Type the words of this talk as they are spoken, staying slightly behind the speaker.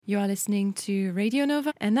You are listening to Radio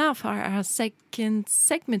Nova, and now for our second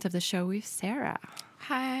segment of the show with Sarah.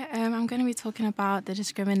 Hi, I'm going to be talking about the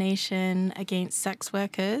discrimination against sex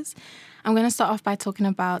workers. I'm going to start off by talking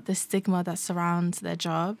about the stigma that surrounds their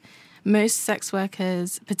job. Most sex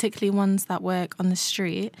workers, particularly ones that work on the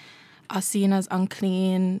street, are seen as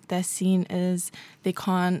unclean. They're seen as they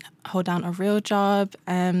can't hold down a real job.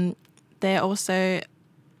 They also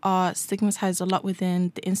are stigmatized a lot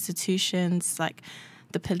within the institutions like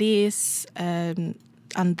the police and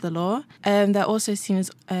the law. They're also seen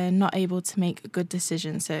as not able to make good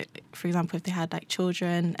decisions. So, for example, if they had like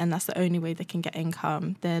children and that's the only way they can get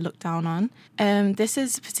income, they're looked down on. This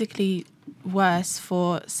is particularly worse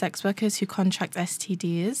for sex workers who contract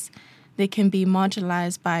STDs. They can be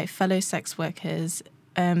marginalized by fellow sex workers,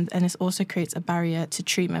 and this also creates a barrier to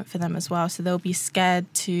treatment for them as well. So they'll be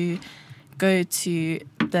scared to go to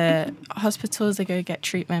the hospitals, they go get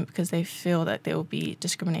treatment because they feel that they will be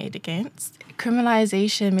discriminated against.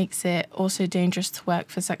 Criminalization makes it also dangerous to work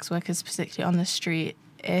for sex workers, particularly on the street.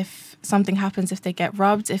 If something happens, if they get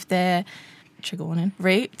robbed, if they're, trigger warning,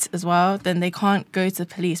 raped as well, then they can't go to the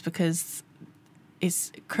police because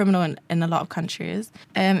it's criminal in a lot of countries.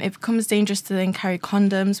 It becomes dangerous to then carry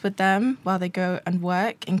condoms with them while they go and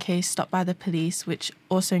work in case stopped by the police, which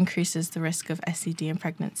also increases the risk of STD and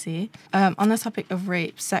pregnancy. On the topic of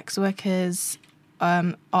rape, sex workers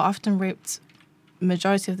are often raped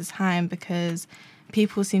majority of the time because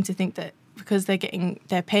people seem to think that because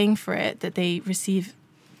they're paying for it, that they receive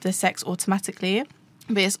the sex automatically.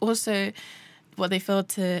 But it's also what they fail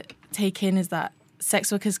to take in is that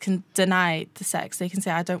sex workers can deny the sex. They can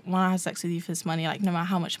say, I don't want to have sex with you for this money. Like, no matter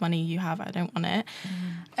how much money you have, I don't want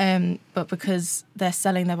it. But because they're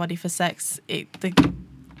selling their body for sex, the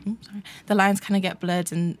lines kind of get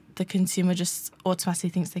blurred and the consumer just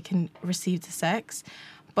automatically thinks they can receive the sex.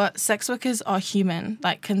 But sex workers are human.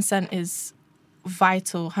 Like, consent is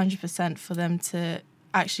vital, 100%, for them to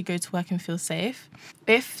actually go to work and feel safe.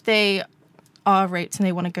 If they are raped and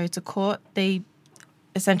they want to go to court, they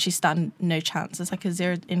essentially stand no chance. It's like a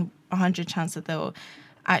 0 in 100 chance that they'll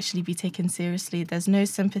actually be taken seriously. There's no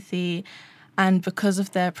sympathy, and because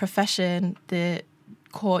of their profession, the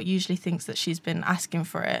court usually thinks that she's been asking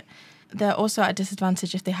for it. They're also at a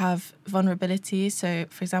disadvantage if they have vulnerability. So,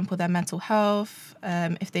 for example, their mental health,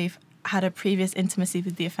 if they've had a previous intimacy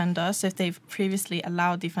with the offender. So if they've previously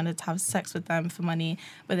allowed the offender to have sex with them for money,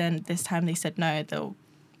 but then this time they said no,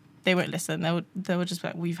 they won't listen. They will just be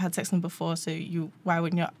like, we've had sex with them before, so why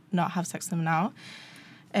wouldn't you not have sex with them now?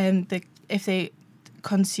 If they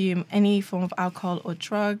consume any form of alcohol or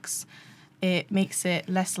drugs, it makes it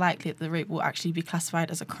less likely that the rape will actually be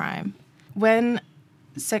classified as a crime. When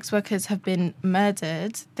sex workers have been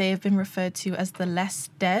murdered, they have been referred to as the less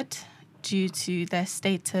dead due to their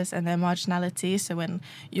status and their marginality. So when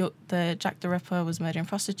the Jack the Ripper was murdering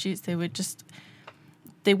prostitutes, they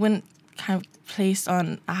wouldn't kind of placed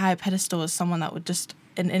on a high pedestal as someone that would just,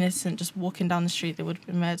 an innocent, just walking down the street, they would have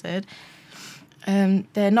been murdered.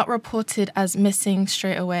 They're not reported as missing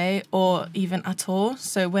straight away or even at all.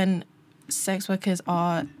 So when sex workers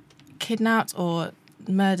are kidnapped or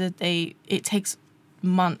murdered, it takes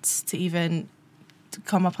months to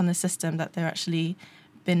come up on the system that they're actually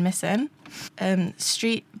been missing.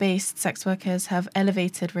 Street-based sex workers have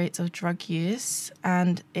elevated rates of drug use,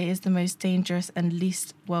 and it is the most dangerous and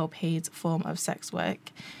least well-paid form of sex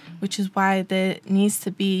work, which is why there needs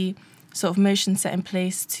to be sort of motion set in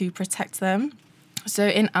place to protect them. So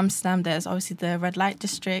in Amsterdam, there's obviously the red light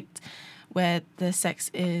district where the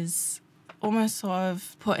sex is almost sort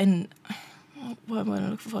of put in... What am I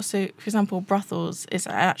looking for? So, for example, brothels is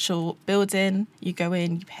an actual building. You go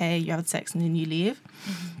in, you pay, you have sex, and then you leave.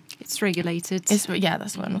 It's regulated. That's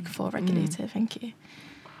what I'm looking for, regulated, thank you.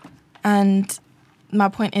 And my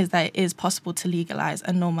point is that it is possible to legalise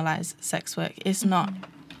and normalise sex work. It's not...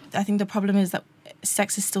 I think the problem is that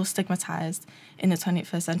sex is still stigmatised in the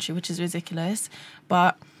 21st century, which is ridiculous.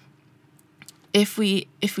 But if we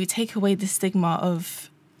take away the stigma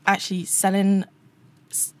of actually selling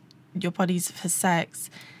your bodies for sex,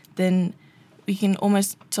 then we can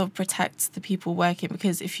almost sort of protect the people working.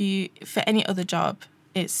 Because for any other job,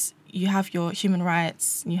 it's you have your human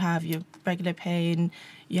rights, you have your regular pay, and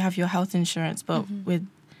you have your health insurance. But with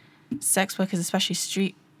sex workers, especially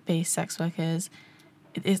street-based sex workers,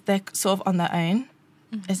 they're sort of on their own,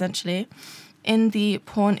 essentially. In the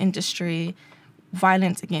porn industry,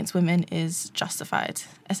 violence against women is justified,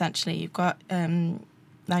 essentially. You've got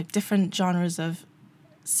like different genres of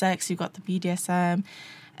sex. You've got the BDSM,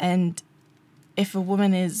 and if a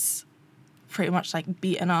woman is pretty much like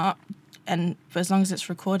beaten up, but as long as it's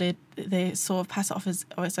recorded, they sort of pass it off as,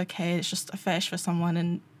 oh, it's okay, it's just a fetish for someone,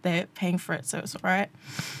 and they're paying for it, so it's all right.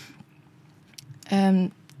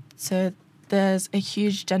 So there's a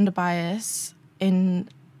huge gender bias in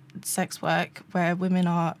sex work where women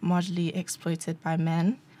are marginally exploited by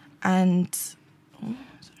men, and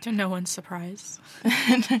to no one's surprise.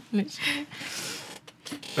 literally.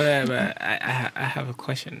 But I have a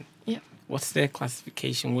question. Yeah. What's their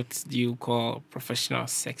classification? What do you call professional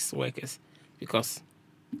sex workers? Because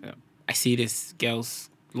I see these girls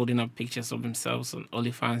loading up pictures of themselves on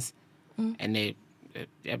OnlyFans, and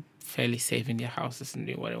they're fairly safe in their houses and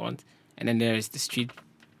doing what they want. And then there is the street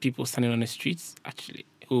people standing on the streets, actually,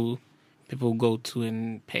 who people go to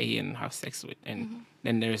and pay and have sex with. And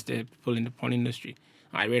then there's the people in the porn industry.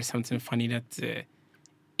 I read something funny that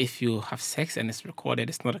if you have sex and it's recorded,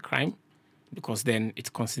 it's not a crime because then it's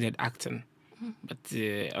considered acting. But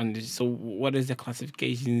so what is the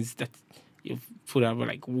classifications that you've put up?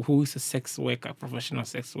 Like, who is a sex worker, professional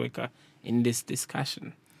sex worker in this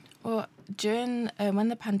discussion? Well, during when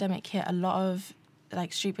the pandemic hit, a lot of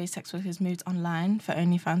like street-based sex workers moved online for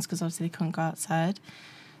OnlyFans because obviously they couldn't go outside.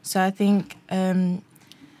 So I think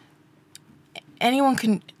anyone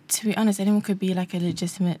can, to be honest, anyone could be like a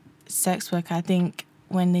legitimate sex worker. I think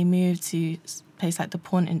when they move to place like the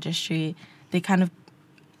porn industry, they kind of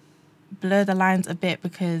blur the lines a bit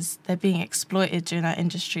because they're being exploited during that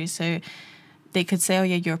industry. So they could say, oh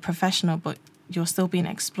yeah, you're a professional, but you're still being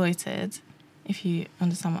exploited, if you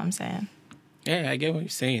understand what I'm saying. Yeah, I get what you're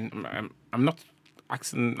saying. I'm not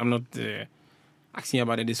asking you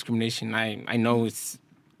about the discrimination. I know it's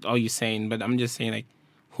all you're saying, but I'm just saying, like,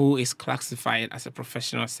 who is classified as a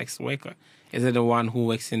professional sex worker? Is it the one who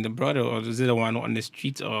works in the brothel, or is it the one on the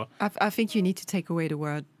street? Or I think you need to take away the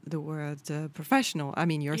word professional. I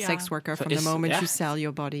mean, you're a sex worker so from the moment you sell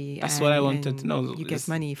your body. That's what I wanted to know. You get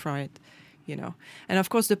money for it, you know. And of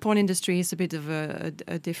course, the porn industry is a bit of a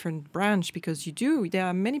different branch because there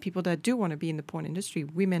are many people that do want to be in the porn industry,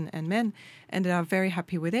 women and men, and they are very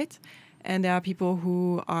happy with it. And there are people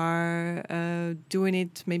who are doing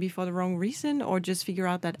it maybe for the wrong reason or just figure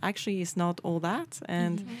out that actually it's not all that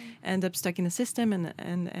and end up stuck in the system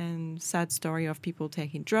and sad story of people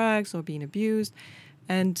taking drugs or being abused.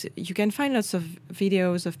 And you can find lots of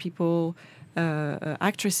videos of people,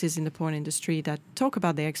 actresses in the porn industry that talk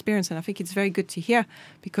about their experience. And I think it's very good to hear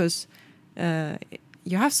because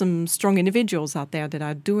you have some strong individuals out there that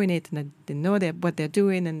are doing it and that they know what they're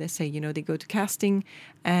doing, and they say, you know, they go to casting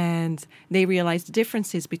and they realize the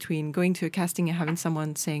differences between going to a casting and having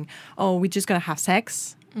someone saying, oh, we're just going to have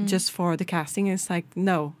sex just for the casting. And it's like,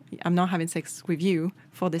 no, I'm not having sex with you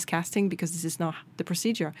for this casting because this is not the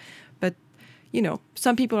procedure. But, you know,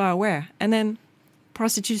 some people are aware. And then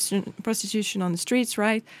prostitution on the streets,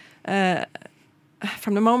 right?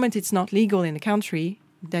 From the moment it's not legal in the country,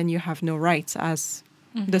 then you have no rights as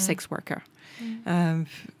the sex worker.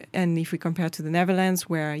 And if we compare to the Netherlands,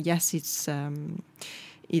 where yes, it's a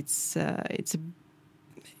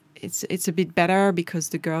bit better because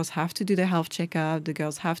the girls have to do their health checkup, the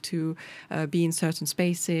girls have to be in certain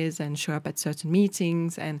spaces and show up at certain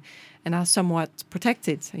meetings and are somewhat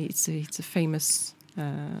protected. It's a famous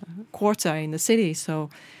quarter in the city, so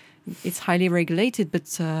it's highly regulated.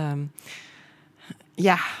 But I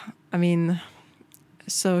mean.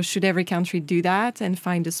 So should every country do that and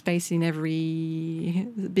find a space in every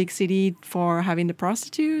big city for having the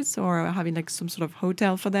prostitutes or having like some sort of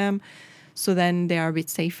hotel for them so then they are a bit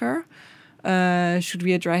safer? Should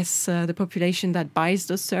we address the population that buys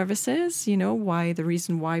those services? You know, the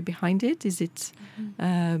reason why behind it? Is it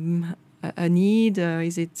a need?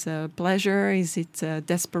 Is it pleasure? Is it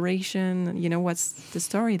desperation? You know, what's the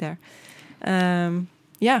story there? And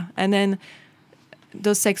then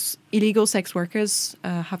those illegal sex workers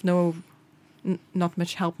have not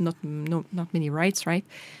much help, not many rights, right?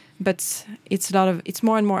 But it's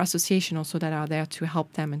more and more association also that are there to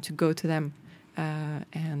help them and to go to them,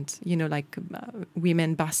 and you know, like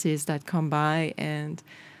women buses that come by and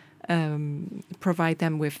provide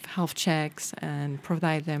them with health checks and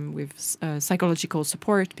provide them with psychological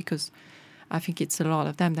support, because I think it's a lot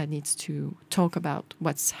of them that needs to talk about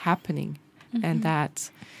what's happening, and that.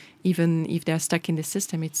 Even if they're stuck in the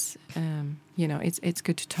system, it's it's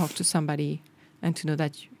good to talk to somebody and to know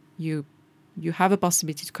that you have a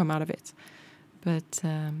possibility to come out of it. But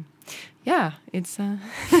it's.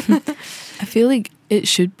 I feel like it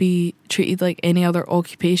should be treated like any other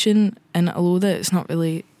occupation, and although that it's not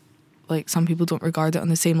really like some people don't regard it on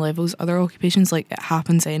the same level as other occupations, like it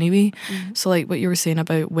happens anyway. So like what you were saying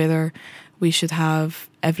about whether we should have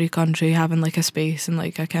every country having like a space and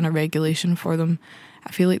like a kind of regulation for them.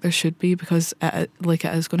 I feel like there should be, because it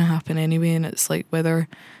is going to happen anyway, and it's like whether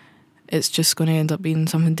it's just going to end up being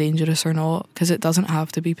something dangerous or not, because it doesn't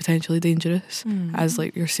have to be potentially dangerous, as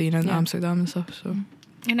like you're seeing in Amsterdam and stuff. So,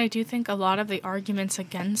 and I do think a lot of the arguments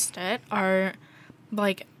against it are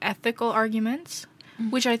like ethical arguments,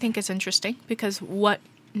 which I think is interesting, because what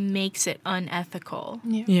makes it unethical?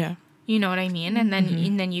 yeah. You know what I mean? And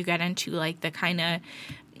then you get into like the kind of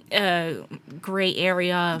gray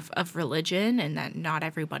area of religion, and that not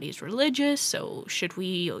everybody's religious, so should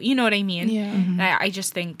we, you know what I mean? Yeah. And I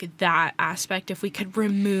just think that aspect, if we could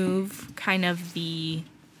remove kind of the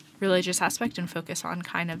religious aspect and focus on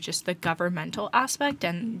kind of just the governmental aspect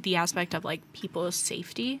and the aspect of like people's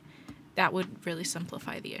safety, that would really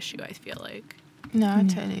simplify the issue, I feel like. No, I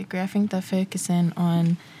totally agree. I think they're focusing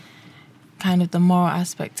on kind of the moral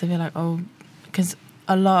aspect of it, like, because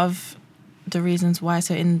a lot of the reasons why,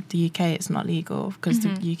 so in the UK it's not legal because the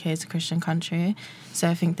UK is a Christian country, so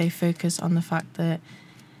I think they focus on the fact that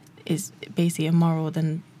it's basically immoral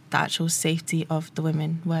than the actual safety of the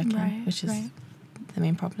women working, which is the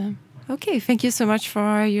main problem. Okay, thank you so much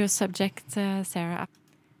for your subject, Sarah.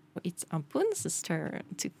 It's Amponsah's turn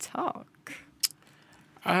to talk.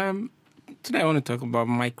 Today I want to talk about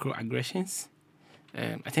microaggressions.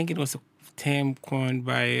 I think it was a term coined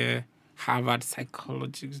by Harvard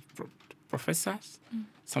psychologist professors,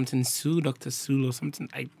 something Dr. Sue or something.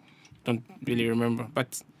 I don't really remember.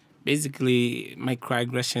 But basically,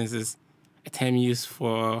 microaggressions is a term used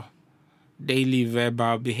for daily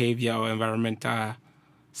verbal behavior or environmental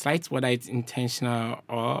slights, whether it's intentional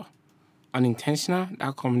or unintentional,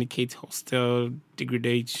 that communicate hostile,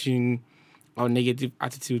 degradation, or negative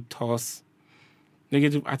attitude towards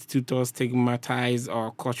stigmatized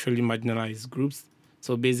or culturally marginalized groups.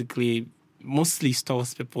 So basically, mostly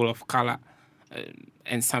towards people of color,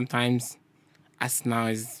 and sometimes, as now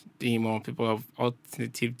is being more people of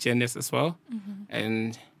alternative genders as well.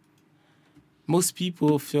 And most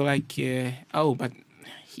people feel like, but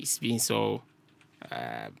he's being so,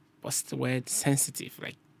 what's the word, sensitive.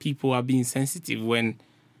 Like, people are being sensitive when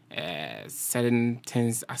certain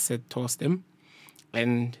things are said towards them.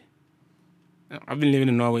 And I've been living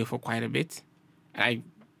in Norway for quite a bit, and I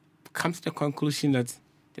come to the conclusion that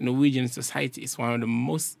the Norwegian society is one of the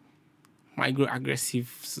most microaggressive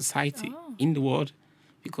society in the world,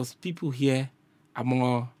 because people here are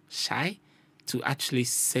more shy to actually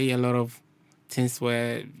say a lot of things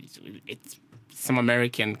where some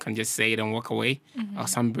American can just say it and walk away, or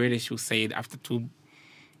some British will say it after two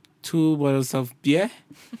bottles of beer.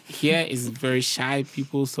 Here is very shy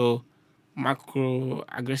people, so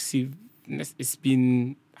microaggressiveness is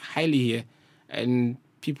been highly here, and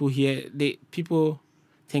people here people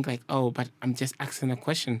think like, but I'm just asking a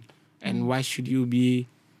question, and why should you be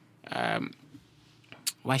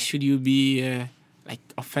like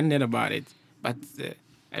offended about it? But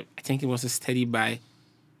I think it was a study by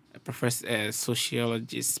a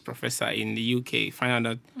sociologist professor in the UK found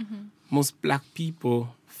out that most black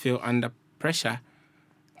people feel under pressure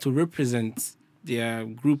to represent their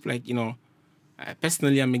group. Like,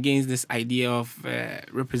 personally, I'm against this idea of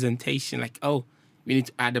representation. Like, we need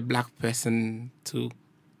to add a black person to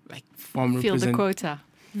like Fill the quota.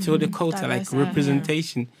 Fill the quota, Diverse, like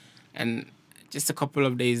representation. And just a couple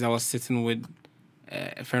of days, I was sitting with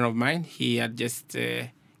a friend of mine. He had just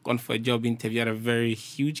gone for a job interview at a very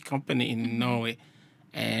huge company in Norway,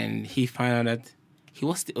 and he found out that he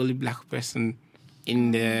was the only black person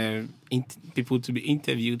in the people to be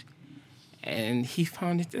interviewed, and he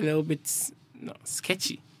found it a little bit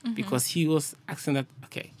sketchy because he was asking that,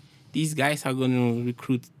 okay, these guys are going to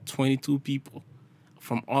recruit 22 people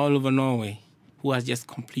from all over Norway who has just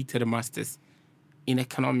completed a master's in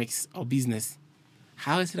economics or business.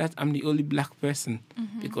 How is it that I'm the only black person?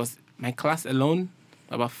 Because my class alone,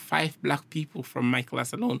 about 5 black people from my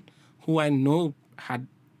class alone who I know had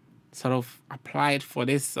sort of applied for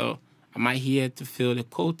this, so am I here to fill the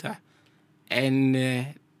quota? And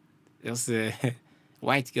there was a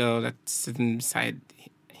white girl that's sitting beside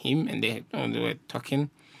him, and they were talking.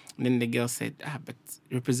 And then the girl said, but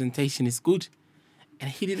representation is good. And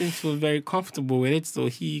he didn't feel very comfortable with it, so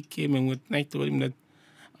he came and I told him that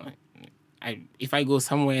if I go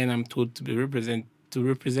somewhere and I'm told to represent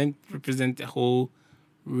a whole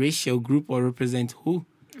racial group or represent who,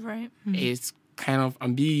 Right. It's kind of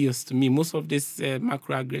ambiguous to me. Most of these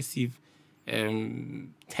macroaggressive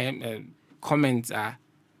comments are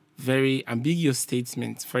very ambiguous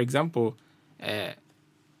statements. For example,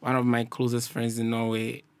 one of my closest friends in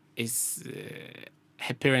Norway is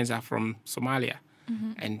her parents are from Somalia,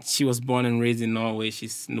 and she was born and raised in Norway.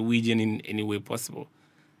 She's Norwegian in any way possible.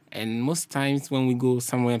 And most times when we go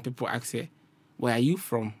somewhere and people ask her, where are you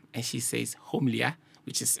from? And she says, Homlia,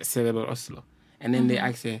 which is a syllable Oslo. And then they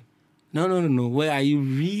ask her, no. Where are you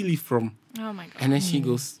really from? Oh my god. And then she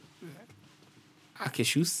goes,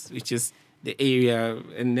 Akeshus, which is the area.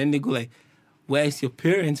 And then they go like, where is your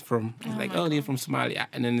parents from? It's like, my they're from Somalia.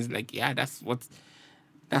 And then it's like, yeah, that's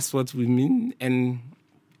what we mean. And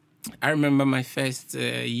I remember my first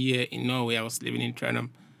year in Norway. I was living in Trondheim,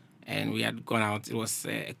 and we had gone out. It was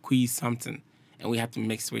a quiz something, and we had to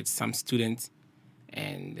mix with some students,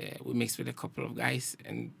 and we mixed with a couple of guys,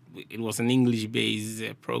 and it was an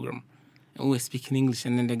English-based program, and we were speaking English,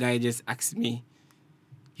 and then the guy just asked me,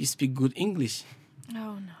 "You speak good English?"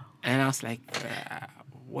 Oh no. And I was like,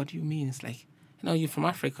 "What do you mean?" It's like, you're from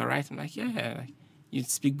Africa, right? I'm like, yeah. Like, you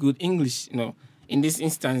speak good English. In this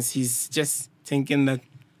instance, he's just thinking that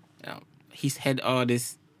he's had all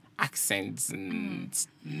these accents and,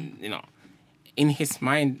 in his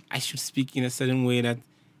mind, I should speak in a certain way that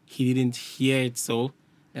he didn't hear it. So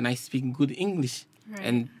then I speak good English. Right.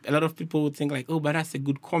 And a lot of people would think like, oh, but that's a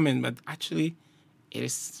good comment. But actually,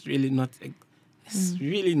 it's really not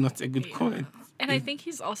a good comment. And I think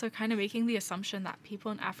he's also kind of making the assumption that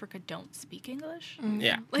people in Africa don't speak English.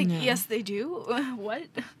 Yeah. Like, yes, they do. What?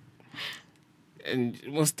 And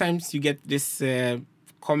most times you get this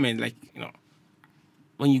comment, like,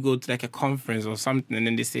 when you go to like a conference or something, and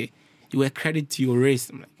then they say, you were credit to your race.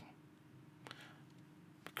 I'm like,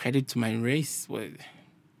 credit to my race? What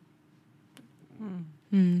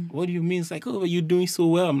do you mean? It's like, oh, but you're doing so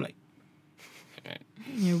well. I'm like,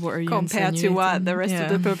 Yeah, what are you Compared to what the rest of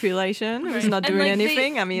the population who's not doing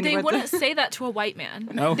anything. They wouldn't say that to a white man.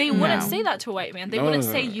 No. They wouldn't say that to a white man. They No, wouldn't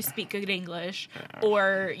no, say no. you speak good English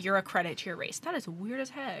or you're a credit to your race. That is weird as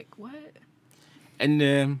heck. What? And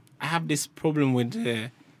I have this problem with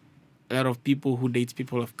a lot of people who date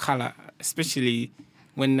people of color, especially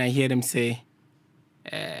when I hear them say,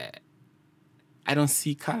 I don't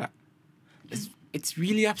see color. It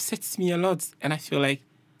really upsets me a lot. And I feel like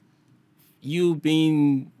you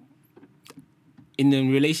being in a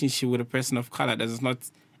relationship with a person of color does not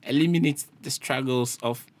eliminate the struggles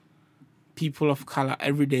of people of color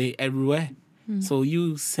every day, everywhere. So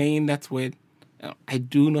you saying that word, I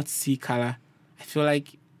do not see color, I feel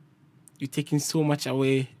like you're taking so much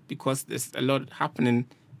away because there's a lot happening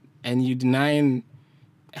and you're denying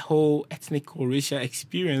a whole ethnic or racial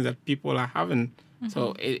experience that people are having.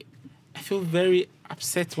 So I feel very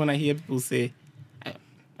upset when I hear people say,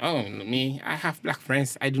 oh, me, I have black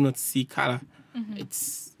friends, I do not see color. It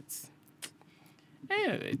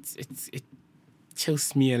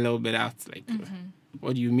chills me a little bit out. Like,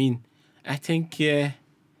 what do you mean? I think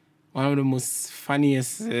one of the most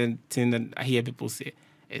funniest thing that I hear people say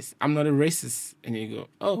is, I'm not a racist. And you go,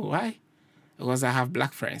 oh, why? Because I have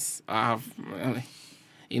black friends. I have,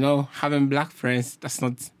 having black friends does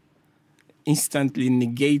not instantly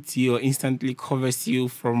negate you or instantly covers you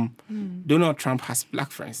from Donald Trump has black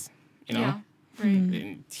friends, Yeah, right.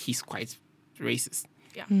 And he's quite racist.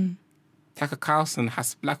 Yeah. Tucker Carlson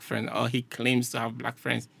has black friends, or he claims to have black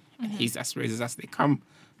friends, and he's as racist as they come.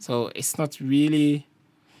 So it's not really,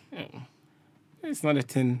 it's not a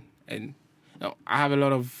thing. And I have a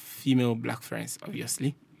lot of female black friends,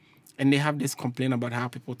 obviously, and they have this complaint about how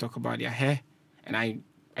people talk about their hair. And I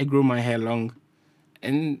grow my hair long,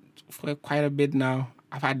 and for quite a bit now,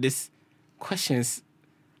 I've had these questions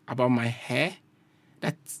about my hair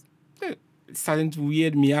that it's starting to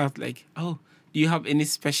weird me out. Like, oh, do you have any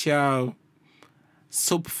special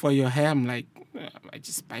soap for your hair? I'm like, I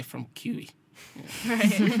just buy from Kiwi.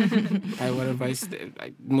 Right. Buy whatever is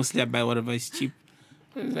mostly I buy whatever is cheap.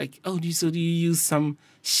 It's like, oh, do you use some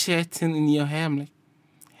shea thing in your hair? I'm like,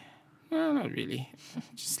 no, not really.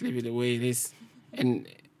 Just leave it the way it is. And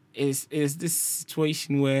it's this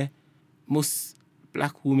situation where most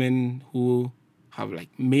black women who have like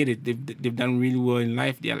made it, they've done really well in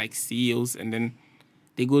life. They're like CEOs, and then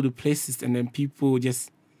they go to places, and then people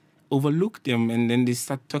just overlook them, and then they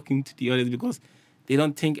start talking to the others because they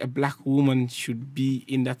don't think a black woman should be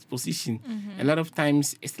in that position. A lot of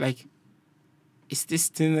times it's like, it's this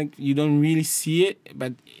thing like you don't really see it,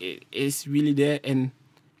 but it's really there. And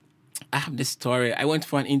I have this story. I went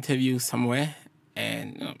for an interview somewhere,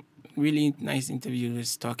 and really nice interview,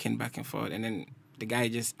 just talking back and forth, and then the guy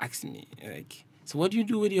just asked me like, so what do you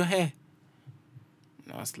do with your hair?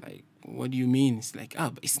 And I was like, what do you mean? It's like,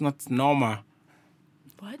 oh, but it's not normal.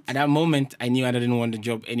 What? At that moment, I knew I didn't want the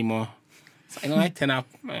job anymore. So I turned up,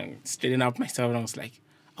 straightened up myself, and I was like,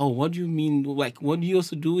 oh, what do you mean? Like, what do you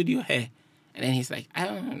also do with your hair? And then he's like, I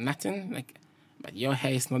don't know, nothing. Like, but your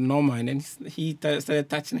hair is not normal. And then he started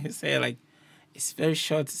touching his hair, like, it's very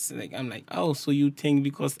short. It's like, I'm like, oh, so you think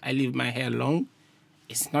because I leave my hair long,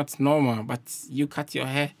 it's not normal, but you cut your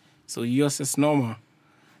hair, so yours is normal.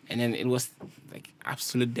 And then it was like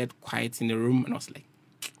absolute dead quiet in the room. And I was like,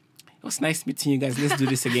 it was nice meeting you guys. Let's do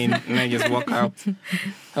this again. And I just walk out.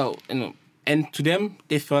 So, and to them,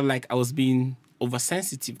 they felt like I was being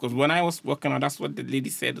oversensitive. Because when I was walking out, that's what the lady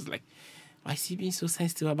said. It was like, why is he being so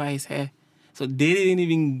sensitive about his hair? So they didn't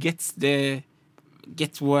even get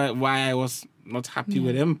why I was not happy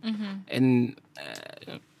with him. Mm-hmm. And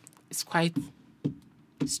it's quite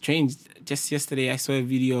strange. Just yesterday, I saw a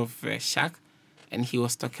video of Shaq, and he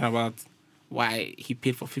was talking about why he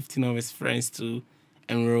paid for 15 of his friends to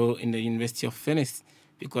enroll in the University of Phoenix,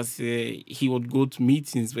 because he would go to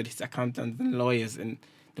meetings with his accountants and lawyers, and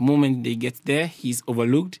the moment they get there, he's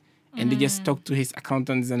overlooked, and they just talk to his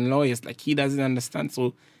accountants and lawyers like he doesn't understand.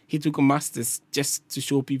 So he took a master's just to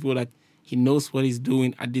show people that he knows what he's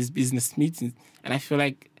doing at these business meetings. And I feel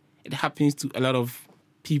like it happens to a lot of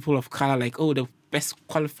people of color, like, oh, the best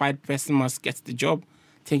qualified person must get the job,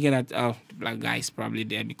 thinking that, oh, the black guy is probably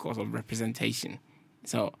there because of representation.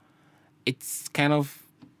 So it's kind of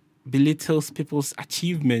belittles people's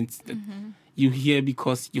achievements that you hear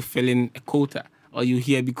because you fill in a quota, or you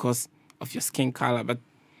hear because of your skin color. But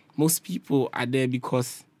most people are there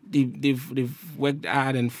because they've worked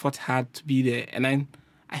hard and fought hard to be there. And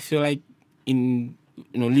I feel like living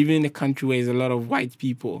in a country where there's a lot of white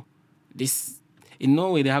people, in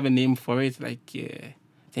Norway they have a name for it, like I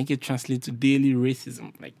think it translates to daily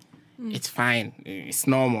racism. Like it's fine, it's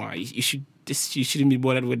normal. You shouldn't be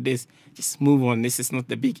bothered with this. Just move on. This is not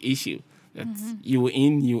the big issue. That you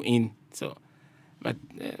in. So, but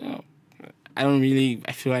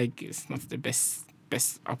I feel like it's not the best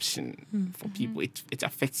option for people. It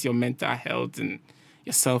affects your mental health and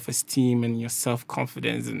your self-esteem and your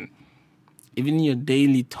self-confidence and even your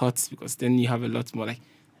daily thoughts, because then you have a lot more like,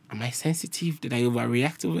 am I sensitive? Did I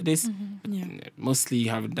overreact over this? Mostly you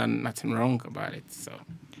have done nothing wrong about it. So,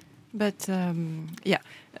 but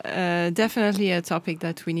definitely a topic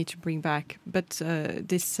that we need to bring back. But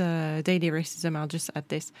this daily racism, I'll just add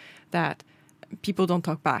this, that people don't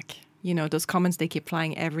talk back. Those comments, they keep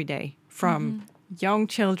flying every day from young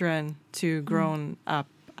children to grown up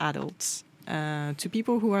adults, to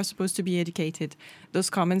people who are supposed to be educated. Those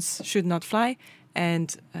comments should not fly.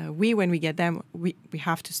 And when we get them, we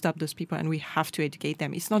have to stop those people and we have to educate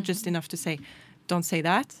them. It's not just enough to say, don't say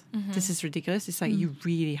that. This is ridiculous. It's like you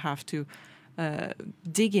really have to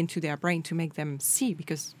dig into their brain to make them see,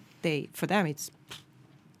 because for them, it's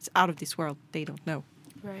out of this world. They don't know.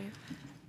 Right.